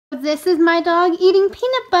this is my dog eating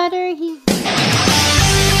peanut butter.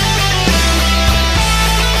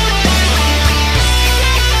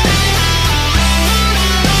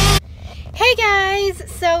 Hey guys,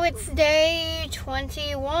 so it's day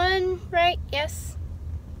 21, right? Yes?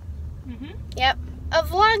 Yep.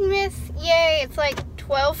 Of Vlogmas. Yay, it's like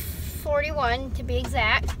 12:41 to be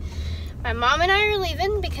exact. My mom and I are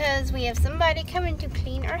leaving because we have somebody coming to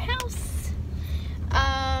clean our house.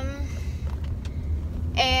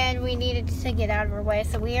 And we needed to get out of our way,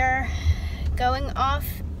 so we are going off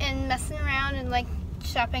and messing around and like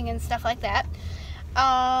shopping and stuff like that.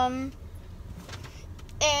 And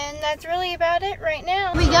that's really about it right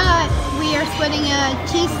now. We are splitting a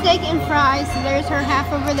cheesesteak and fries, so there's her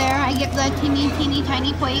half over there. I get the teeny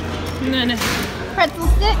tiny plate. No. Pretzel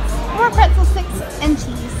sticks and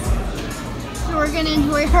cheese. So we're gonna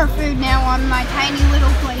enjoy her food now on my tiny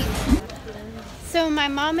little plate. So my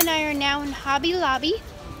mom and I are now in Hobby Lobby.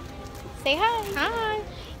 Say hi. Hi.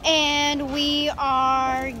 And we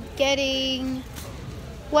are getting,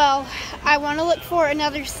 well, I want to look for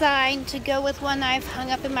another sign to go with one I've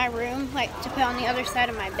hung up in my room, like to put on the other side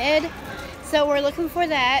of my bed. So we're looking for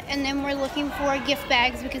that, and then we're looking for gift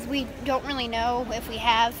bags because we don't really know if we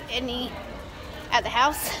have any at the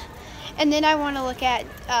house. And then I want to look at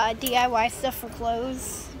DIY stuff for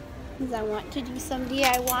clothes, because I want to do some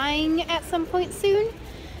DIYing at some point soon.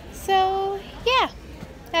 So yeah,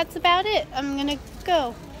 that's about it. I'm gonna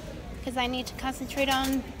go because I need to concentrate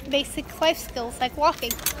on basic life skills like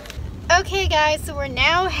walking. Okay guys, so we're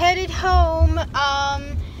now headed home.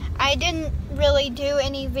 I didn't really do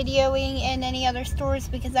any videoing in any other stores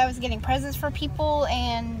because I was getting presents for people,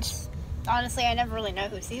 and honestly I never really know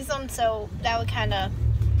who sees them, so that would kind of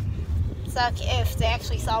suck if they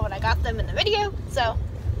actually saw what I got them in the video. So,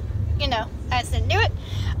 you know, I just didn't do it.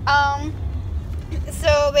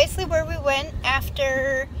 So basically where we went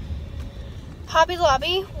after Hobby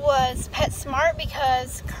Lobby was PetSmart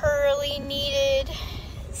because Curly needed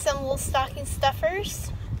some little stocking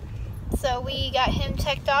stuffers. So we got him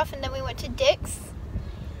checked off, and then we went to Dick's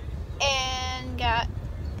and got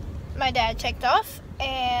my dad checked off,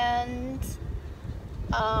 and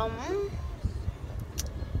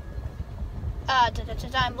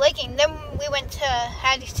I'm blinking. Then we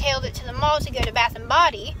tailed it to the mall to go to Bath and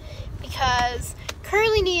Body because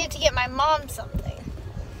Curly needed to get my mom something.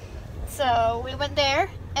 So we went there,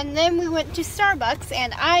 and then we went to Starbucks,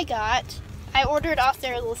 and I ordered off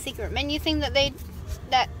their little secret menu thing that they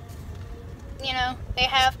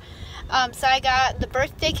have. So I got the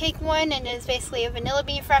birthday cake one, and it's basically a vanilla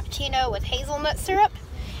bean frappuccino with hazelnut syrup.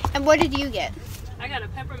 And what did you get? I got a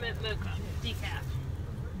peppermint mocha decaf.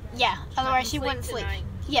 Yeah, otherwise she wouldn't sleep.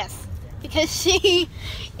 Yes, because she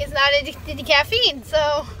is not addicted to caffeine,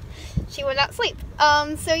 so she would not sleep.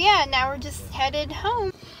 So yeah, now we're just headed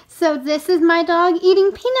home. So this is my dog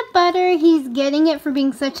eating peanut butter. He's getting it for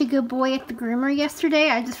being such a good boy at the groomer yesterday.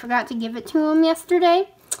 I just forgot to give it to him yesterday.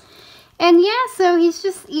 And yeah, so he's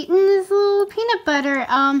just eating his little peanut butter.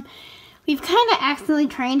 We've kind of accidentally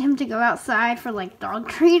trained him to go outside for like dog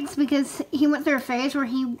treats because he went through a phase where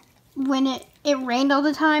when it rained all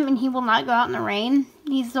the time, and he will not go out in the rain.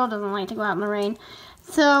 He still doesn't like to go out in the rain.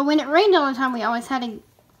 So when it rained all the time, we always had to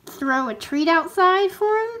throw a treat outside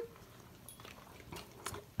for him.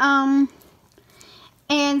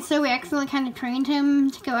 And so we accidentally kind of trained him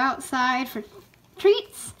to go outside for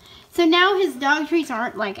treats. So now his dog treats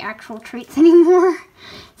aren't like actual treats anymore.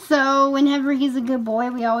 So whenever he's a good boy,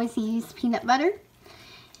 we always use peanut butter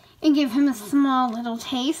and give him a small little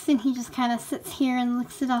taste, and he just kind of sits here and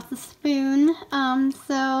licks it off the spoon.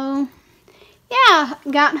 So yeah,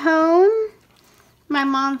 got home. My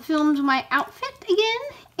mom filmed my outfit again,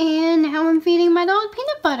 and now I'm feeding my dog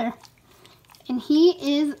peanut butter. And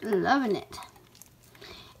he is loving it.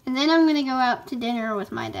 And then I'm gonna go out to dinner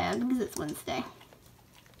with my dad because it's Wednesday.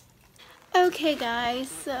 Okay guys,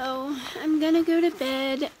 so I'm gonna go to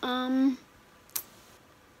bed.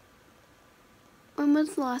 When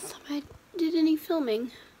was the last time I did any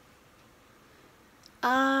filming?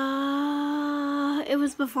 It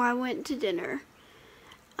was before I went to dinner.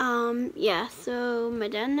 Yeah, so my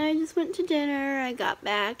dad and I just went to dinner. I got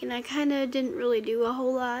back and I kind of didn't really do a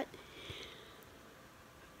whole lot.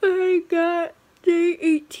 I got day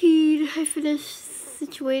 18. I finished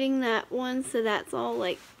situating that one, so that's all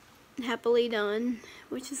like happily done,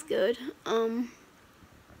 which is good. And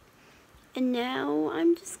now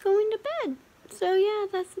I'm just going to bed. So yeah,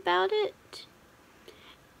 that's about it.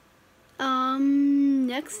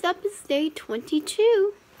 Next up is day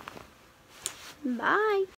 22. Bye.